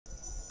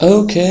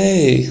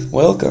Okay,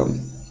 welcome.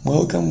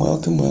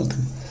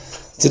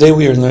 Today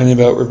we are learning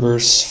about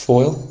reverse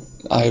FOIL.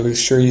 I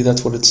assure you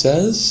that's what it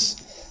says.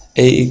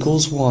 A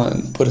equals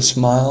 1. Put a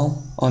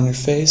smile on your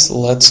face.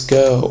 Let's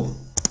go.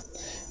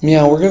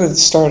 Meow, we're going to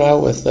start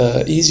out with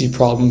an easy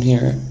problem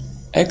here.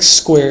 X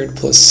squared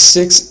plus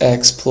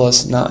 6x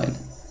plus 9.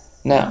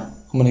 Now,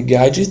 I'm going to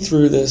guide you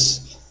through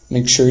this.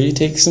 Make sure you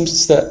take some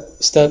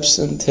steps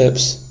and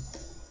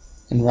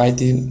tips and write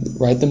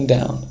them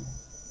down.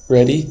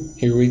 Ready?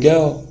 Here we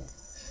go.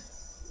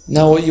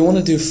 Now what you want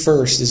to do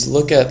first is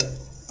look at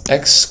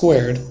x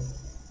squared,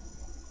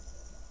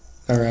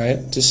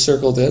 alright, just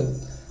circled it,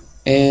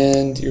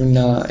 and your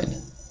 9.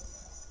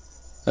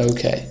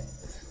 Okay,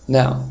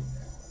 now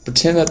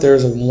pretend that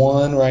there's a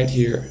 1 right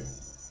here,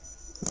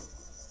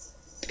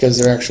 because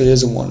there actually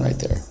is a 1 right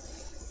there.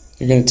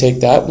 You're going to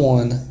take that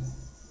 1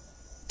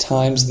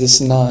 times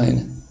this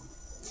 9,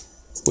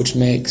 which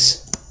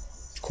makes,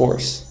 of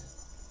course,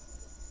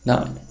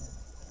 9.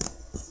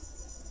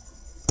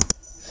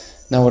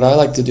 Now what I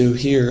like to do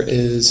here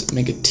is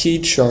make a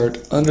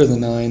T-chart under the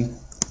 9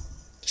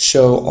 to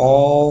show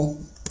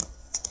all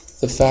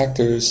the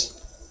factors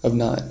of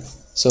 9.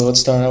 So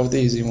let's start out with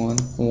the easy one.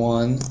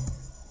 1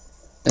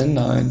 and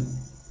 9.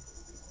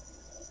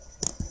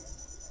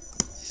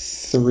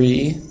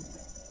 3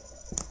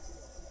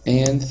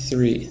 and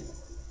 3.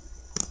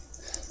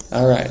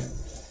 Alright,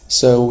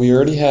 so we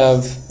already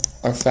have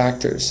our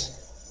factors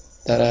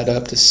that add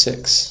up to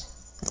 6.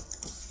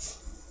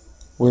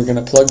 We're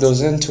going to plug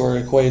those into our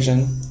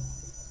equation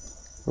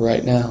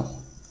right now.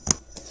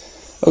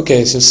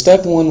 Okay, so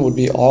step 1 would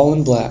be all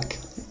in black.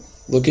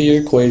 Look at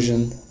your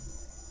equation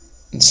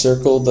and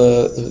circle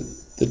the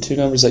two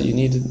numbers that you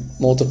need to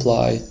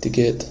multiply to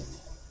get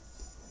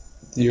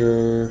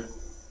your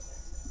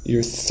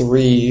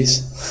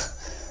 3's.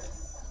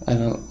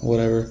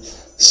 Whatever.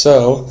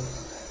 So,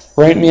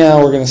 right now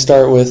we're going to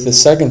start with the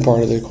second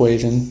part of the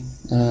equation,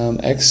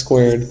 x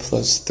squared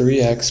plus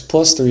 3x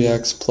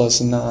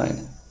plus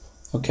 9.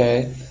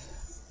 Okay,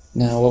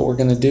 now what we're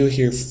going to do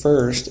here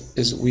first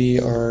is we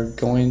are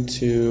going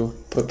to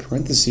put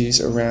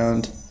parentheses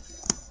around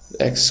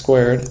x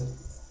squared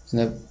and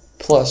then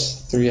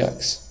plus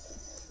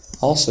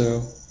 3x.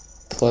 Also,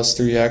 plus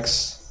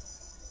 3x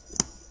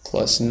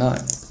plus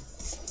 9.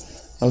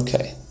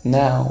 Okay,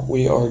 now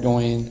we are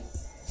going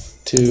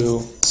to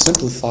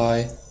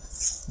simplify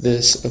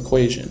this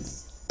equation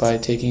by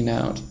taking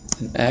out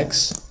an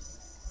x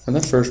from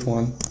the first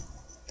one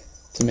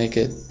to make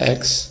it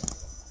x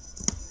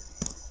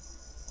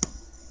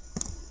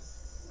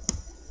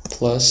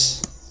plus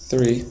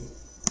 3.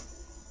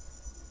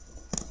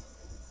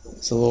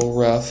 It's a little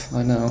rough,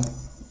 I know.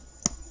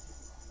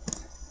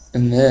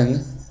 And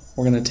then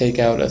we're going to take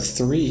out a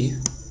 3,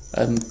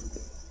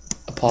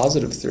 a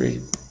positive 3.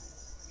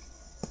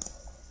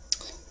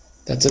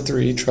 That's a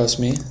 3, trust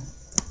me,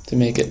 to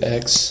make it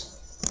x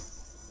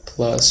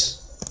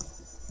plus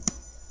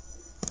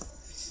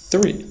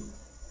 3.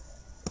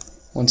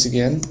 Once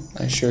again,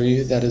 I assure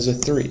you that is a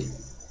 3.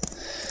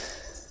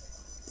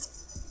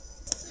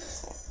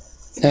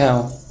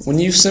 Now, when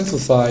you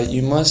simplify,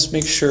 you must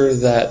make sure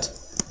that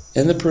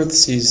in the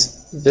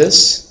parentheses,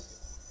 this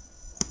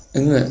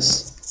and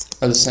this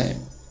are the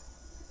same.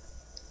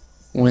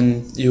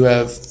 When you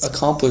have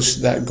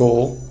accomplished that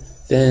goal,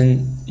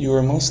 then you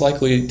are most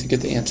likely to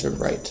get the answer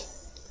right.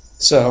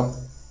 So,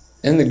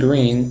 in the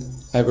green,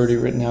 I've already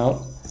written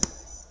out,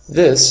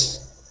 this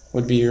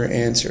would be your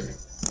answer.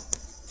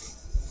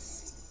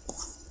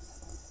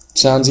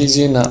 Sounds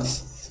easy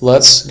enough.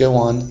 Let's go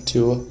on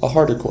to a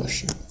harder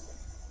question.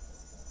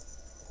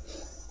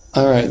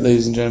 Alright,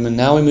 ladies and gentlemen,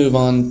 now we move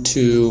on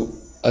to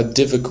a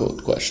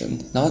difficult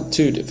question. Not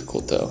too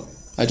difficult, though.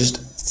 I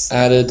just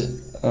added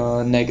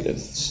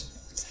negatives.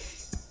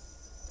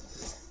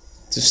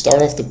 To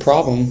start off the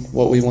problem,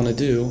 what we want to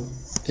do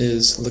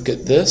is look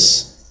at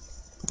this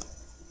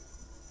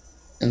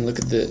and look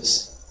at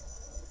this.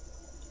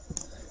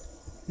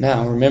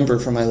 Now, remember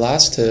from my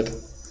last tip,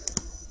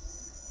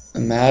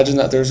 imagine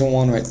that there's a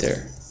 1 right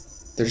there.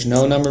 There's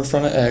no number in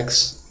front of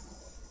x,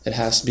 it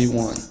has to be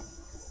 1.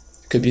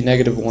 Could be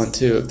negative 1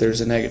 too if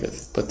there's a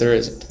negative, but there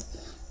isn't.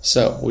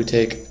 So we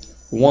take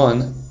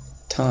 1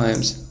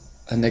 times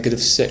a negative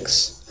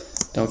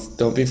 6.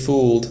 Don't be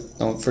fooled.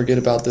 Don't forget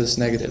about this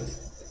negative.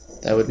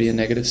 That would be a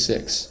negative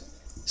 6.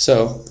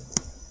 So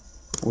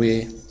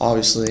we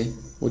obviously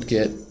would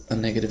get a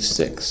negative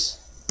 6.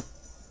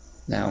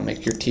 Now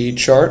make your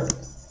T-chart.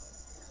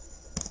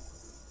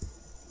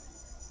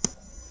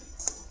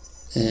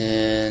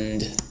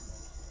 And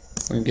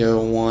we go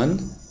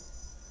 1.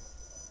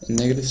 And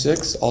negative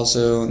 6,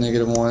 also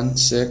negative 1,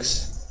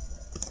 6.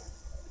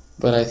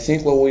 But I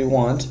think what we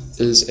want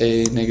is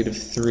a negative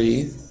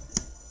 3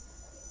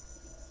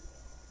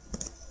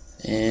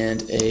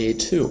 and a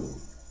 2.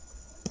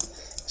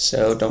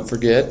 So don't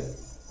forget,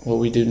 what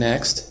we do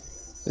next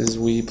is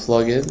we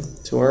plug it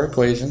to our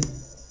equation,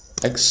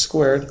 x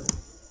squared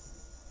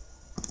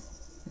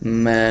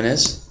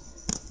minus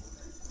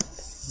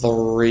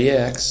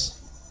 3x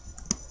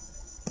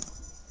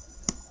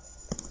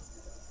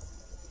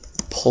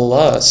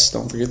plus,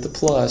 don't forget the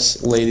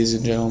plus, ladies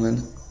and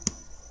gentlemen,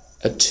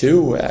 a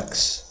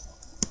 2x.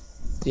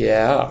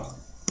 Yeah.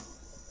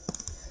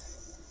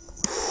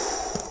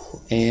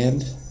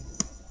 And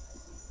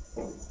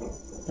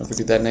don't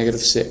forget that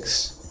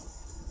 -6.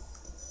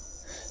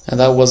 Now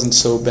that wasn't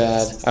so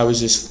bad. I was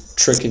just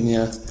tricking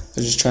you. I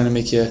was just trying to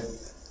make you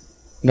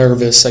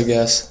nervous, I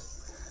guess.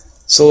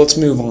 So let's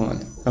move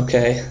on,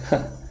 okay?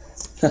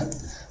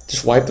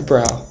 Just wipe the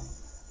brow.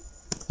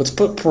 Let's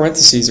put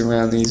parentheses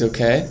around these,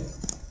 okay?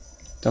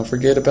 Don't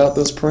forget about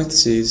those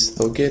parentheses.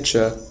 They'll get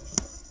you.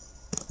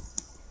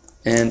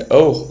 And,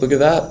 oh, look at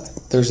that.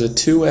 There's a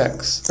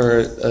 2x, or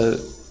a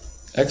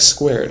x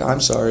squared. I'm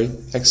sorry,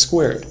 x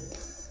squared.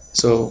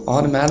 So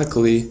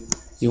automatically,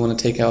 you want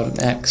to take out an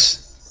x.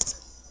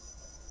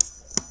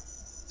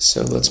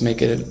 So let's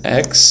make it an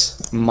x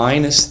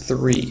minus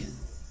 3.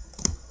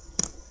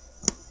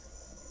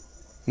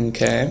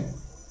 Okay.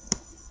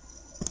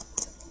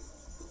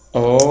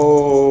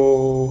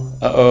 Oh,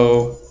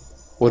 uh-oh.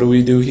 What do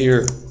we do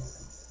here?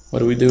 What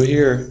do we do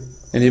here?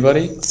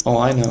 Anybody? Oh,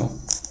 I know.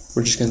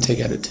 We're just going to take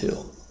out a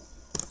 2.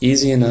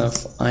 Easy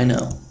enough, I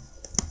know.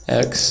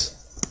 X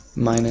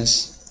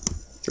minus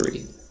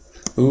 3.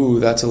 Ooh,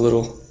 it's a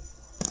little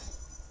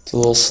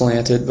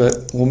slanted,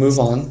 but we'll move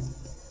on.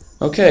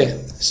 Okay,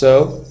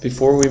 so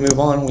before we move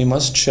on, we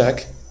must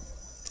check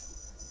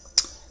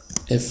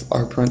if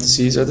our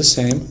parentheses are the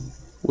same,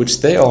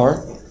 which they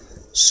are,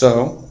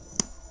 so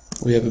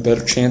we have a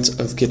better chance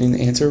of getting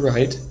the answer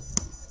right.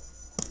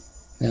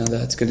 Now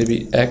that's going to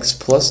be x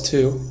plus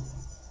 2,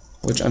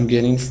 which I'm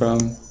getting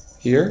from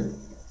here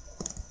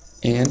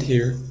and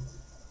here.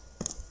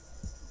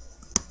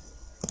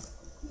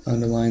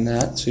 Underline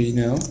that so you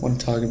know what I'm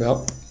talking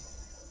about.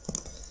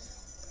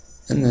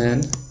 And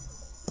then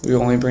we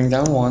only bring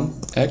down 1,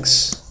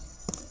 x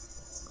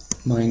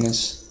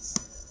minus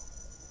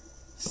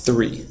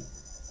 3.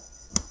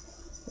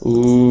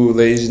 Ooh,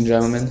 ladies and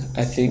gentlemen,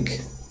 I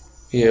think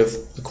we have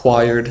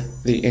acquired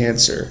the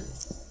answer.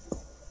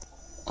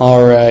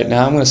 Alright,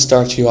 now I'm going to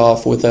start you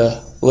off with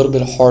a little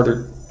bit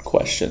harder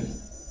question.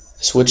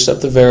 I switched up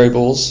the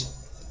variables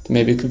to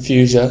maybe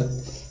confuse you,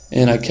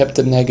 and I kept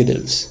the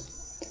negatives.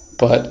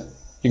 But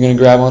you're going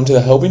to grab onto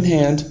the helping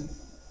hand,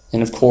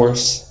 and of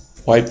course,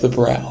 wipe the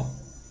brow.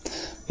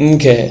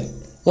 Okay,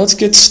 let's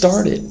get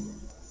started.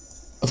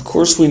 Of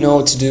course, we know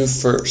what to do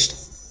first.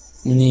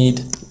 We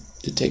need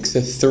to take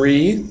the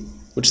 3,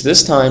 which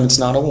this time it's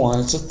not a 1,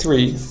 it's a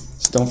 3,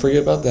 so don't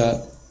forget about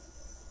that,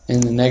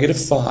 and the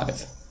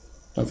 -5.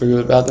 Don't forget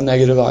about the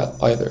negative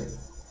either,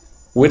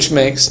 which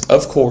makes,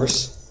 of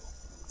course,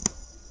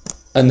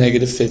 a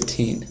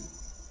 -15.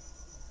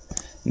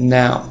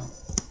 Now,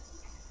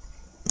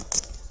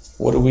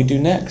 what do we do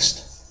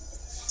next?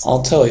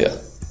 I'll tell you.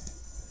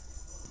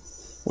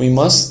 We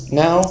must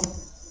now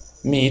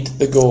meet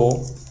the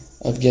goal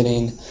of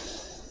getting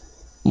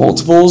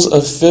multiples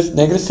of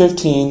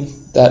 -15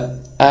 that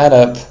add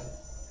up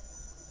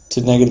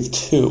to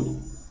 -2.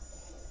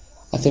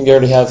 I think I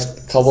already have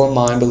a couple in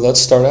mind, but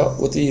let's start out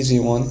with the easy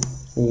one.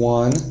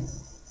 1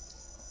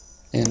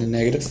 and a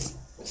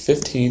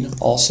 -15.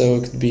 Also,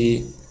 it could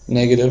be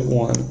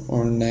 -1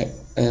 or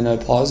and a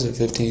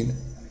 +15.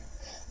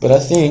 But I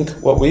think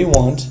what we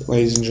want,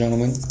 ladies and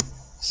gentlemen,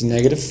 is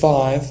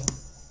 -5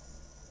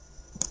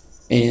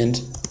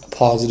 and a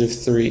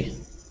 +3.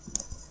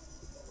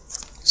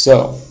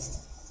 So,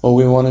 what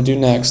we want to do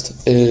next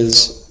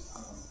is,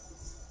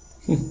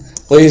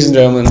 ladies and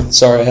gentlemen,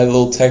 sorry, I had a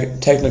little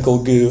technical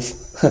goof,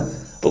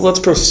 but let's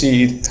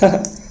proceed.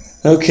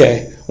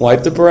 Okay,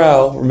 wipe the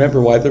brow,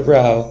 remember, wipe the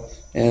brow,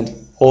 and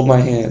hold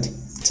my hand.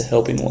 It's a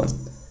helping one.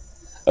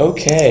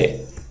 Okay,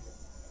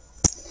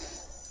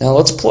 now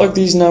let's plug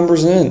these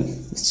numbers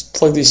in. Let's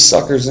plug these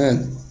suckers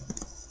in.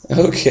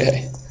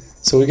 Okay,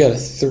 so we got a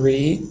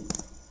 3p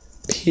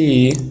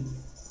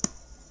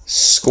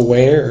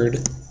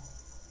squared,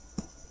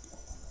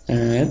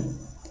 alright,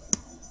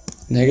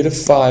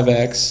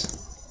 -5x,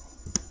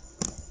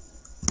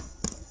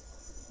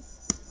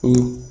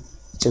 ooh,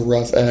 it's a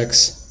rough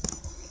x,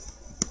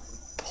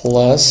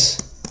 plus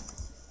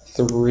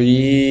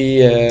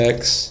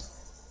 3x,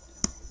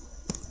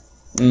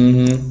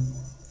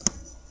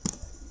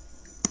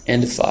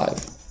 and 5.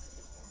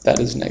 That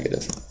is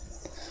negative.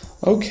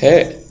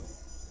 Okay,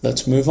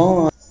 let's move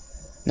on.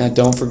 Now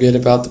don't forget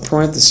about the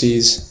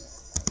parentheses.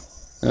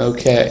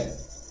 Okay,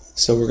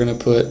 so we're going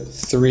to put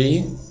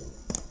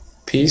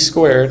 3p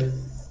squared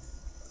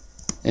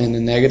and a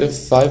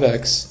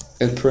 -5x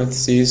in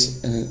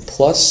parentheses and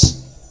plus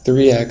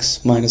 3x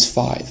minus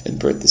 5 in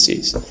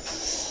parentheses.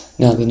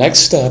 Now the next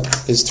step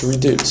is to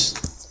reduce.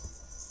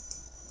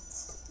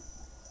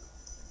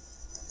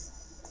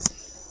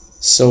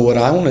 So what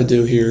I want to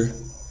do here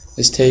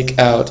is take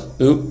out,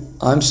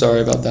 I'm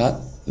sorry about that.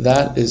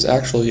 That is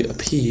actually a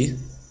p.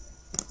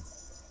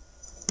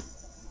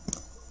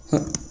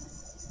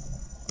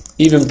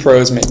 Even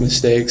pros make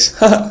mistakes.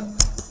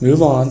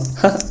 Move on.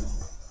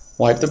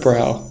 Wipe the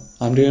brow.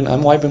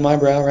 I'm wiping my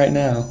brow right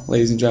now,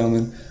 ladies and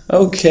gentlemen.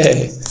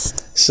 Okay.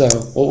 So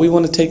what we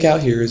want to take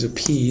out here is a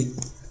p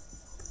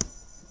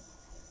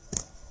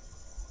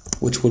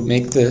which would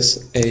make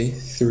this a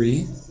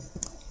 3p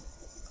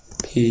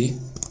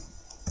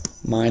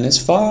minus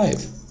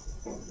 5.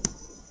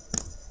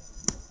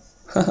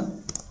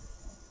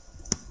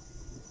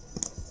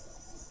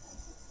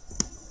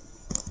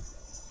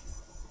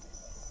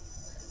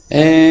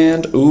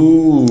 And,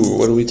 ooh,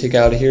 what do we take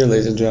out of here,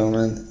 ladies and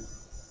gentlemen?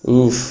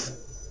 Oof.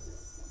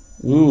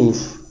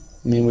 Oof.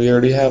 I mean, we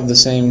already have the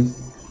same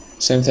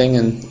thing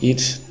in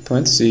each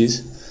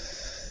parentheses.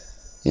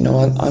 You know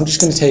what? I'm just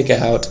going to take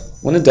out,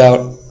 when in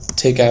doubt,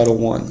 take out a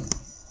 1.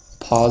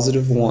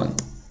 Positive 1.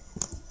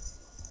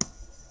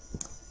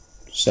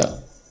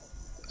 So,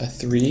 a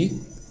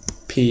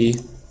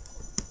 3p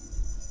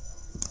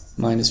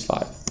minus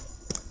 5.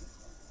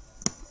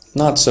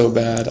 Not so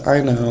bad. I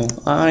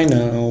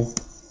know.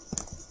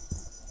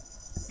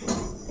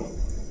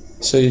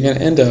 So you're going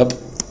to end up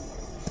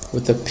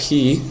with a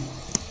p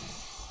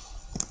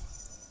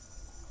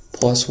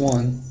plus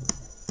 1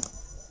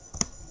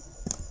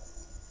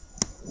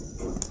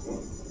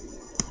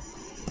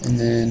 and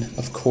then,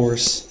 of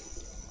course,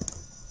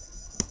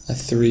 a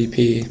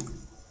 3p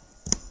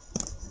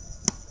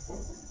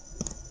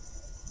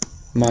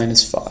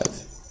minus 5.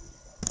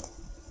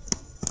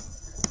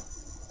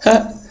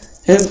 Ha!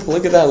 And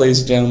look at that, ladies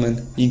and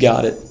gentlemen. You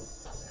got it.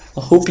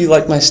 I hope you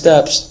like my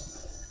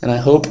steps, and I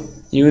hope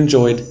you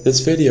enjoyed this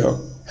video.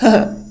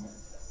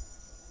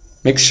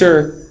 Make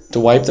sure to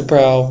wipe the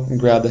brow and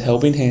grab the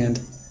helping hand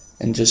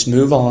and just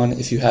move on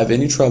if you have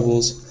any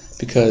troubles,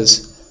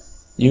 because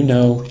you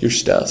know your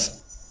stuff.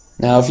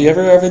 Now, if you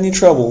ever have any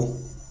trouble,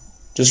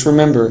 just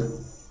remember,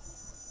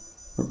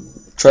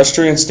 trust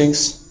your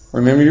instincts,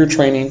 remember your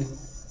training,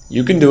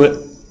 you can do it,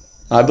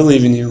 I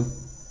believe in you,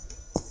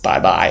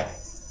 bye-bye.